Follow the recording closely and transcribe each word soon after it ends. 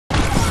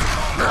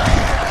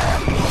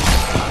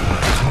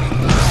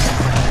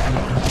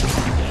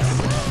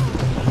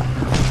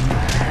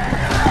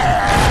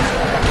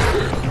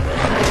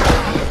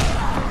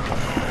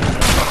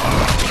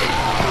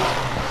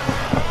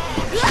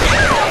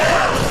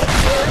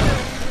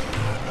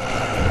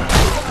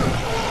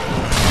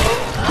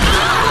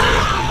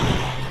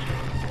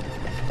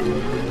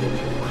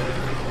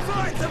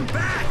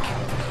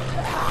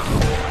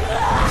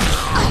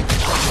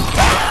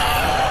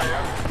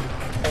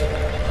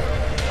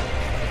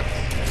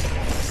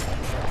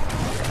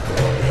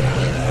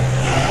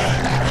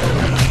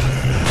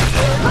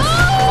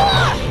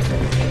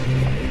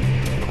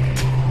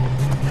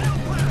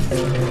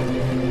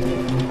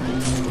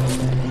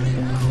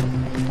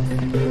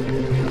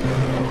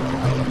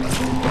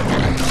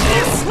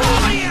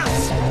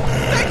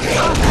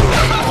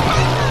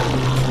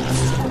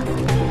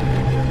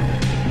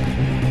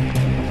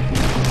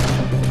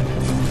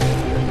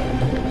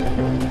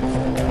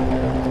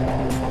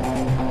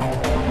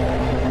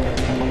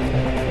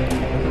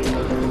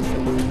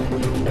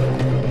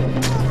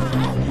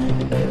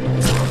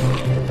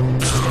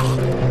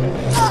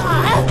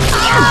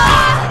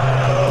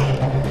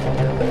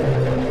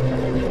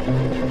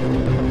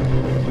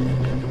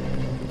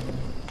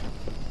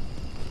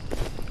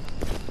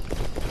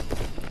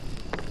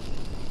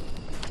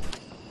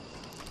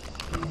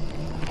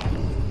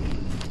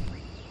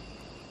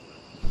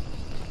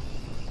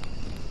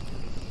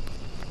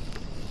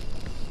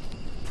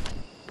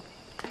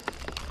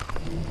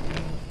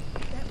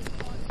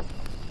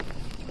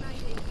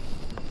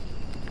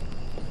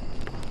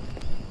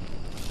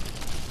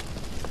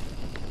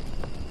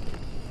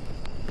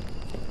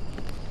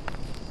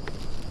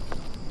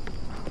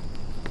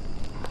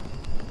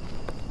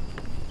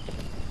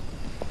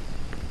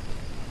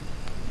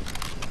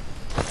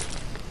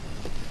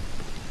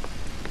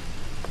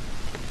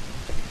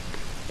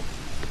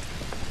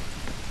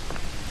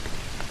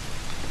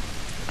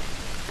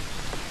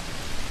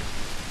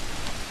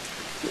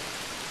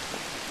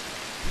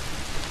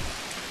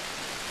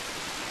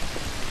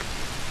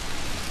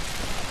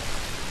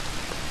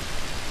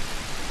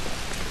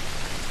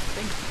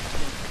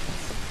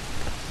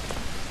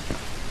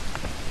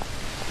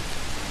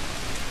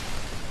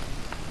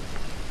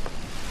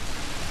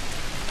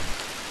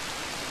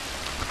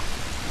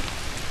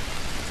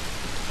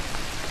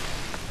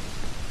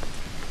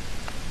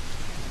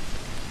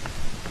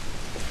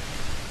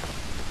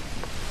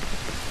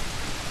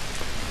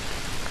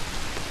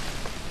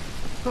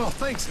Oh,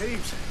 thanks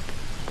heaps.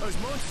 Those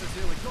monsters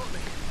nearly got me.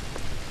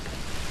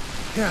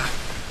 Yeah,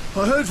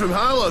 I heard from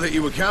Harlow that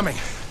you were coming.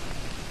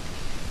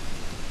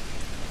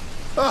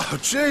 Oh,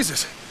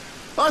 Jesus.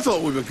 I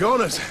thought we were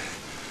goners.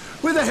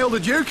 Where the hell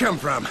did you come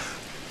from?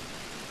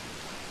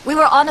 We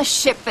were on a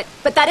ship,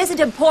 but that isn't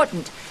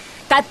important.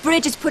 That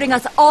bridge is putting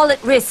us all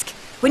at risk.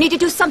 We need to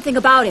do something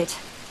about it.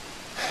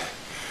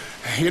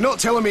 You're not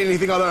telling me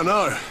anything I don't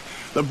know.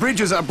 The bridge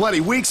is our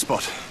bloody weak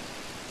spot.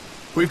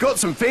 We've got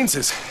some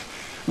fences.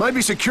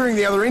 Maybe securing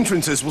the other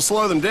entrances will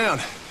slow them down.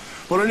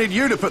 But I need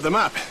you to put them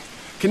up.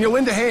 Can you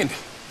lend a hand?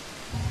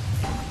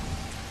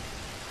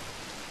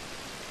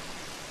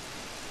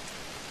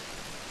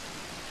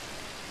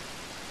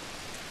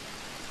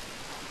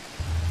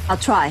 I'll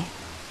try.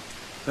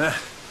 I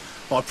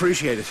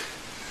appreciate it.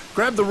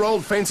 Grab the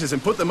rolled fences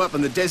and put them up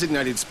in the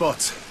designated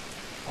spots.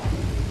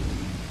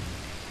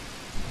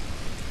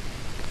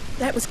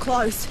 That was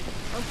close.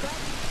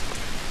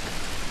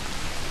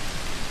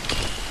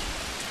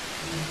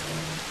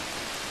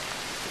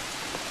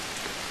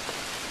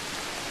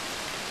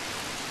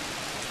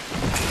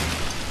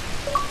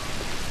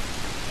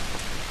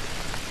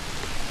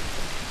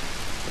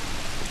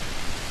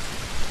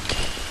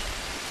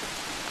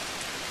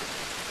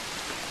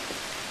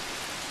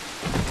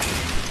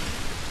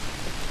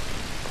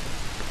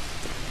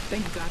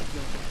 Thank God for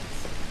your hands.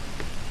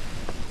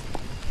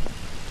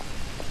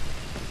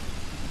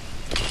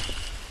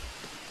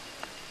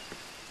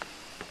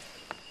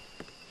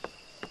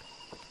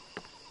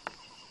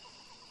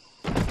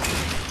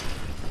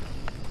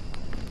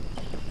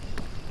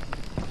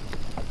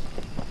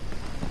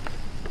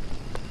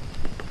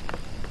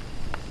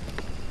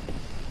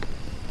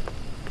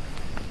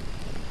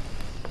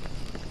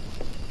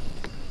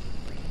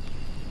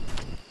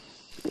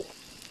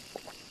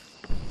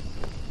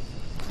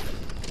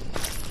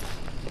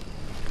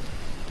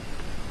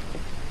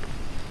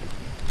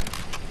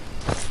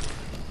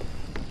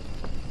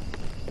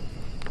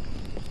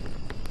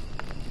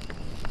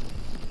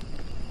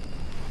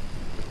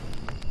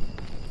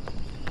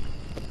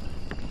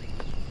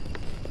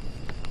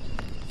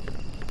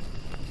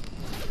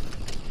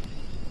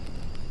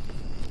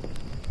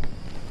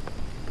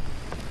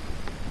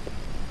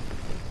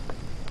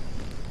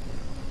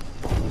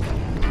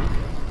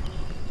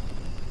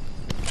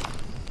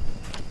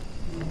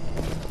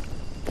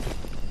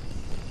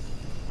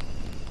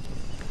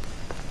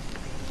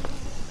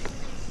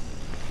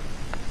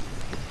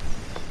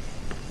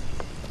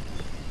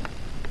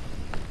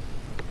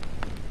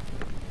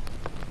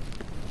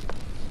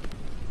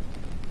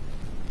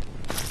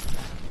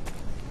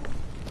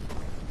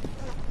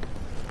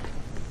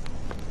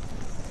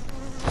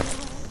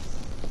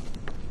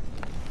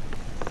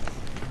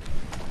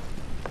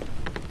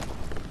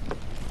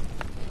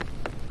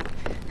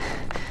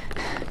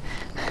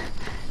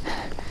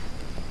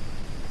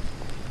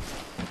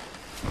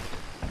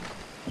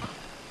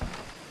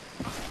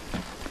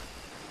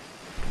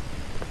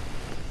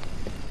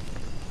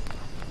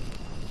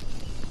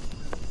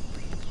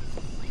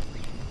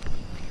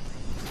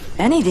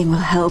 Anything will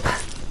help.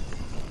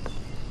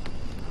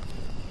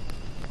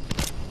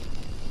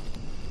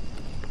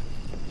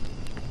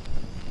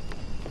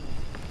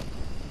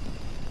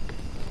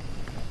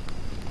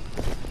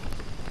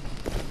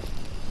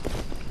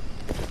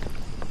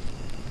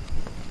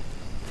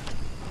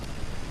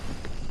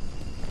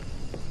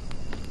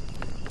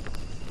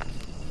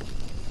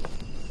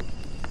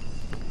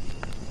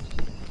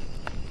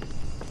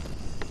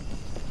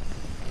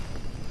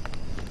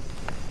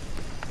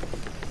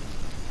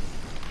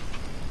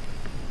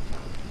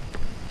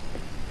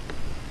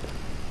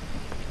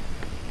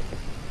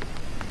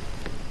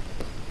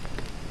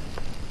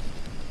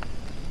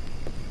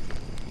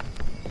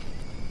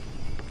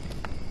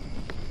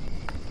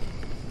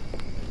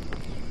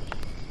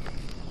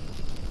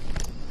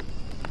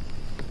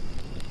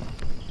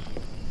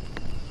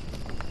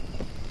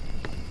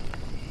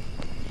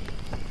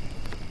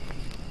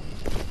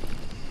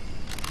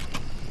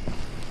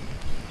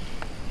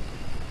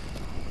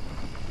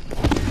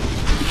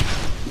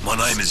 My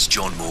name is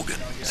John Morgan,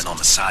 and I'm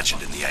a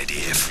sergeant in the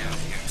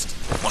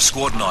ADF. My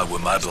squad and I were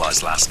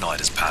mobilised last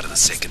night as part of the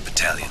 2nd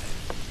Battalion.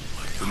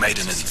 We made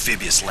an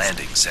amphibious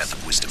landing south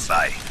of Wisdom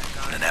Bay,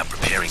 and are now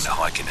preparing to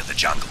hike into the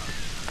jungle.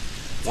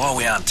 While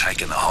we aren't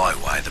taking the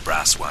highway, the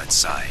brass won't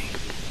say.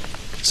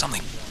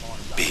 Something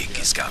big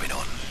is going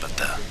on, but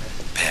the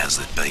powers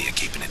that be are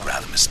keeping it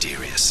rather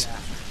mysterious.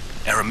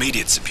 Our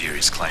immediate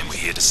superiors claim we're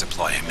here to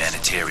supply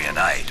humanitarian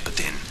aid, but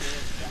then,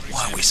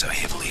 why are we so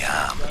heavily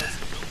armed?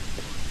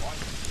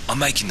 I'm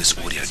making this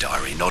audio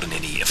diary not in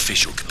any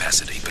official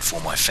capacity, but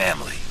for my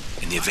family,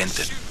 in the event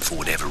that, for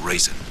whatever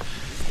reason,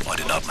 I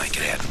do not make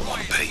it out in one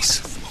piece.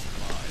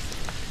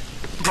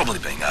 I'm probably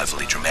being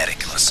overly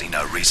dramatic, and I see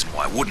no reason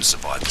why I wouldn't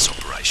survive this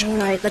operation. All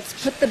right,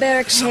 let's put the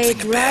barricade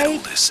Something about all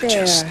right this that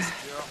there. just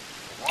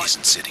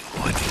isn't sitting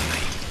right with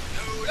me.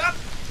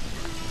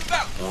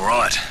 All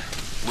right,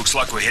 looks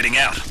like we're heading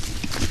out.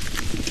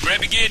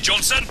 Grab your gear,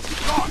 Johnson.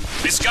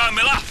 Let's go,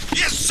 Miller.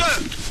 Yes, sir.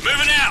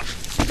 Moving out.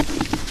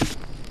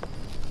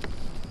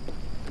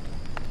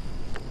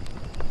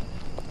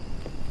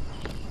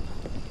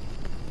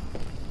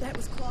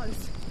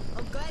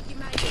 Glad you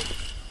made it.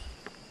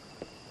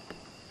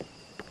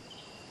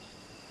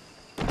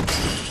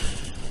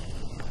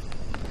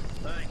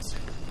 Thanks.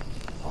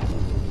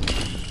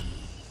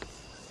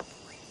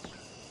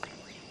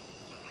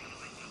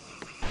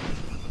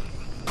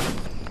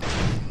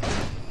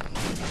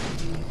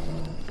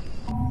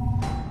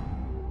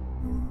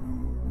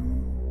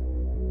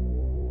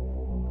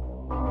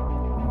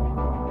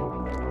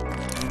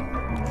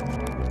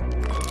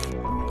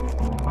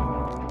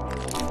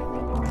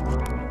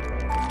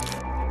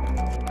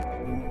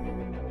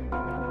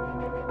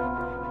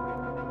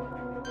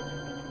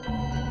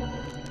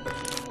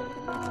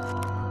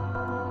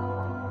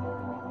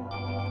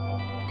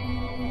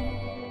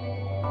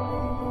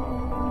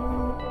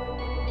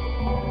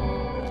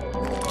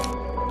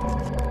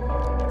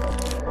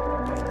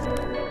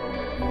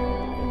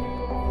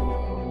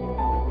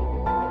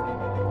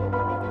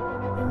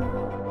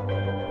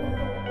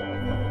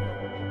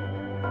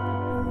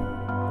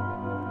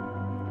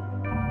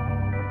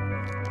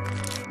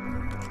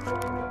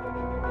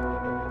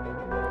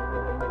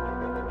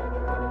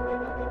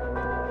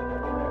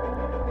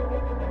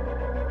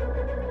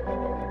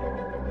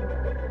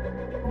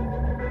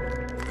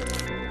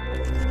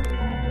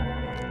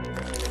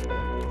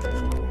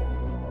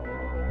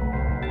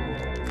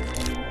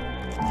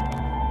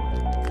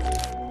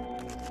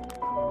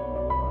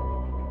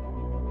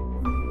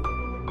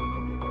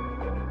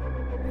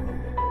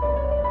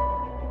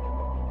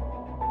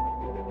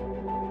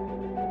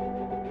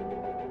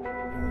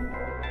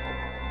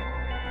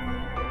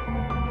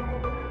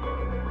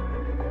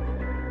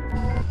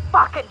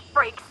 Fucking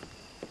freaks!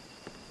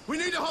 We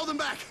need to hold them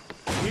back.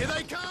 Here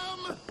they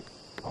come!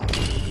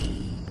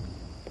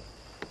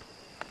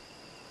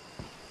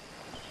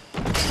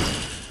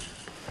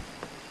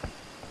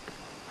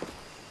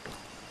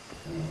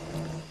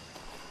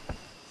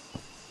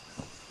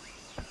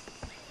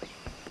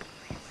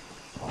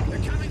 They're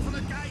coming from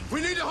the gate.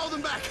 We need to hold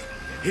them back.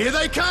 Here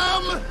they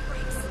come!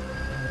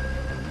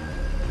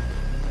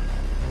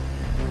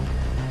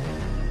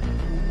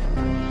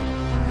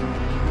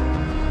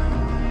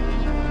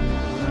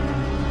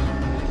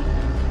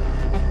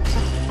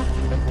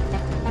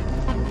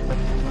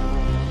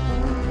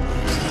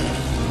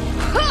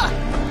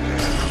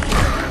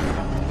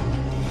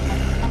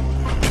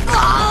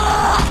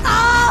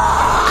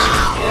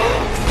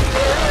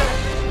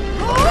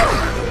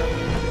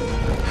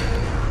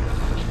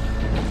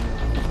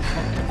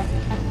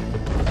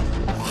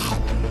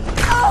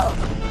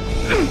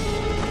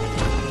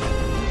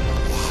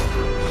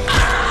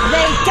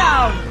 Lay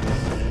down!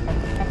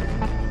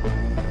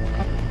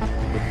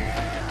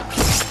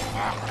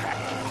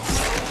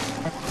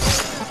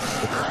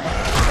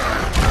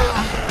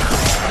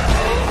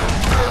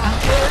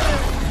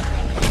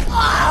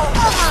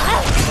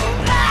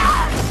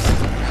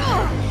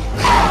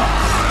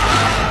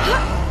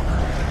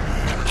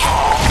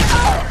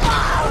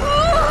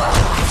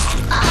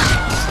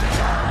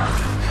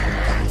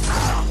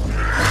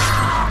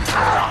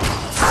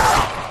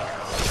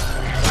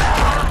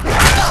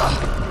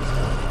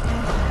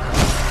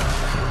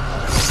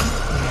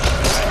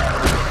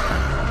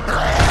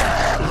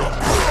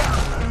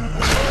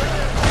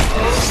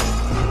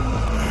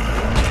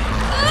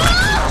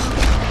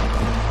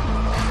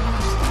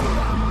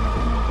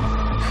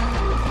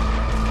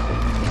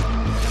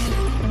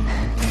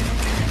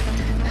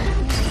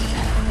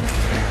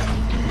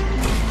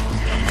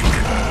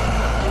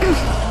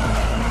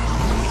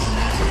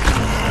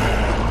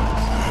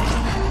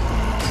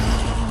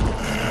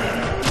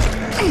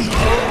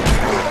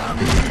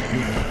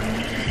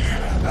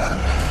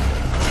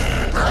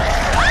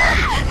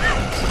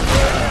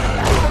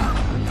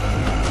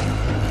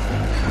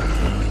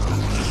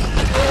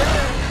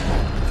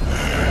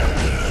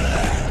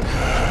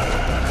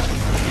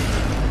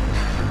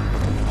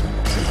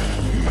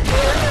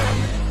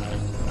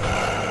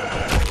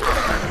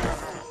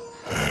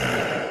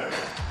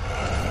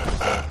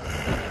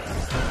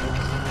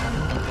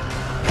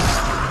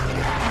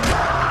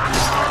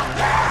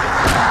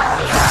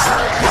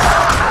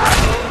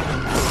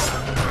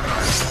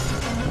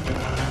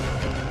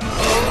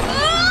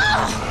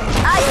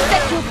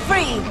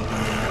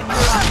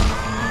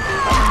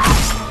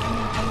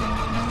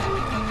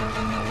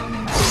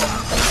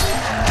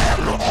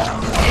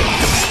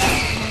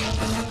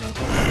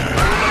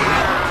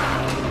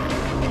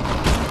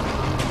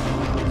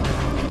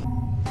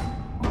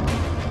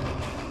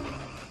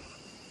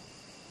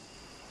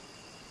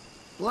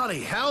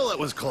 Bloody hell, that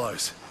was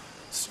close.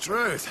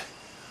 Struth.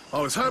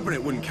 I was hoping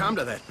it wouldn't come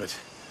to that, but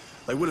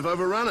they would have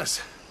overrun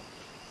us.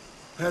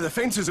 The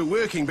fences are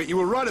working, but you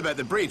were right about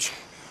the bridge.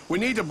 We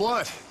need to blow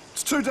it.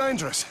 It's too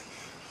dangerous.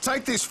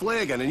 Take this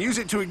flare gun and use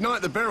it to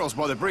ignite the barrels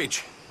by the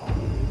bridge.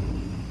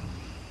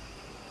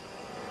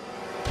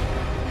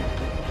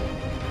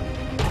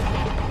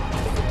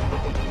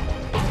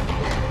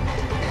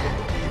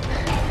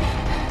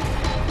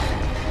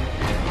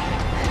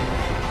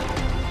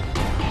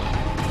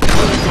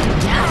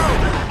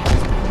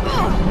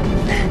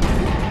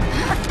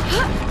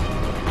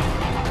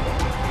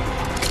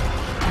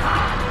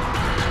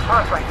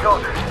 Oh, thank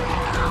God.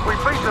 We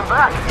beat them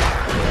back.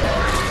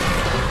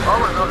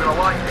 Owen's not gonna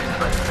like this,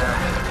 but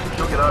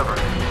she'll get over it.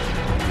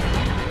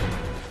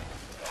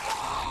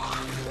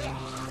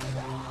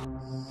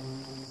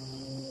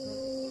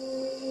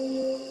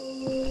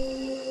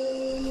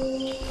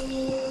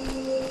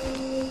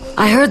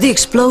 I heard the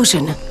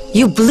explosion.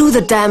 You blew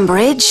the damn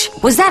bridge?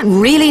 Was that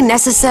really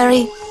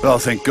necessary? Oh,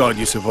 thank God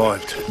you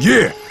survived.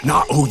 Yeah, now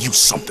I owe you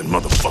something,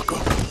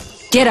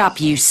 motherfucker. Get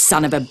up, you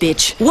son of a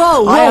bitch.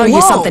 Whoa, I owe you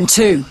whoa. something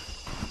too.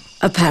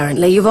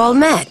 Apparently you've all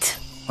met.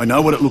 I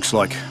know what it looks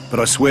like, but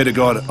I swear to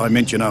God I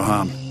meant you no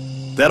harm.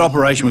 That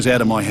operation was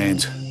out of my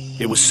hands.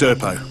 It was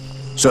Serpo.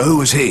 So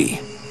who is he?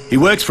 He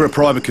works for a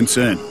private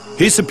concern.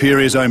 His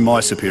superiors own my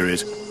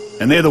superiors,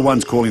 and they're the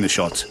ones calling the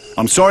shots.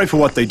 I'm sorry for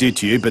what they did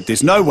to you, but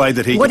there's no way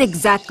that he What can...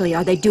 exactly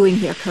are they doing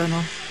here,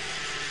 Colonel?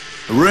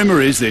 The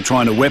rumour is they're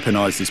trying to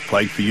weaponize this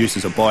plague for use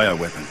as a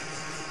bioweapon.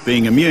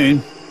 Being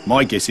immune,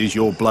 my guess is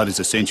your blood is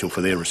essential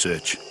for their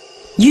research.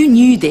 You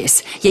knew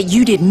this, yet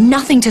you did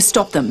nothing to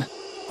stop them.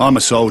 I'm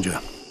a soldier.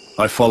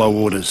 I follow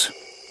orders.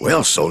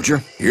 Well,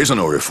 soldier, here's an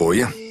order for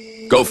you.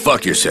 Go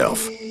fuck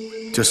yourself.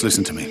 Just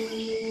listen to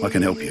me. I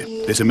can help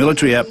you. There's a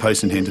military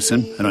outpost in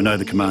Henderson, and I know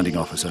the commanding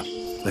officer.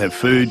 They have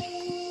food,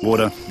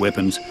 water,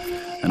 weapons,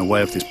 and a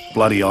way off this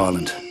bloody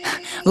island.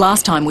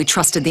 Last time we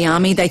trusted the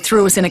army, they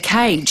threw us in a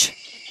cage.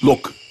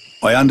 Look,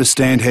 I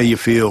understand how you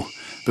feel,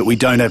 but we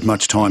don't have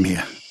much time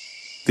here.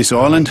 This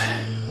island,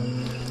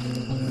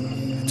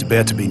 it's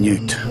about to be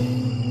nuked.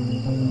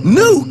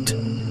 Newt!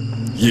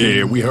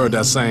 Yeah, we heard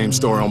that same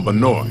story on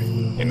Benoit.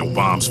 And no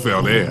bombs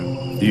fell there.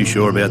 Are you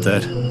sure about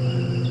that?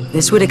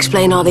 This would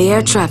explain all the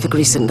air traffic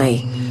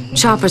recently.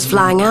 Choppers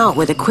flying out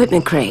with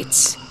equipment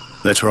crates.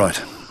 That's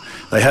right.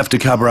 They have to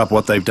cover up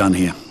what they've done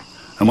here.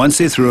 And once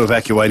they're through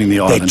evacuating the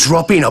They're island...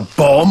 dropping a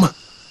bomb?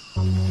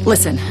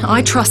 Listen,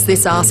 I trust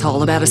this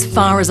asshole about as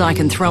far as I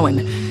can throw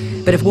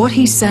him. But if what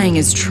he's saying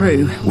is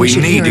true, we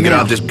should need hear to him get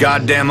out. off this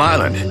goddamn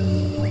island.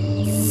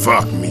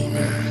 Fuck me,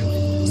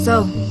 man.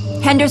 So,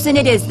 Henderson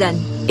it is then.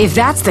 If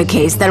that's the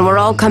case, then we're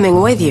all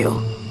coming with you.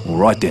 All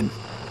right then.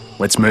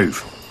 Let's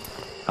move.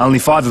 Only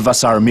 5 of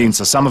us are immune,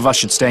 so some of us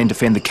should stay and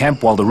defend the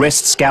camp while the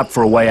rest scout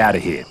for a way out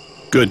of here.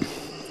 Good.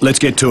 Let's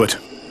get to it.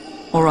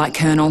 All right,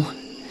 Colonel.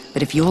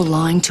 But if you're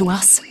lying to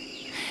us,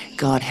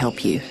 God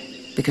help you,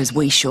 because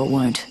we sure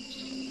won't.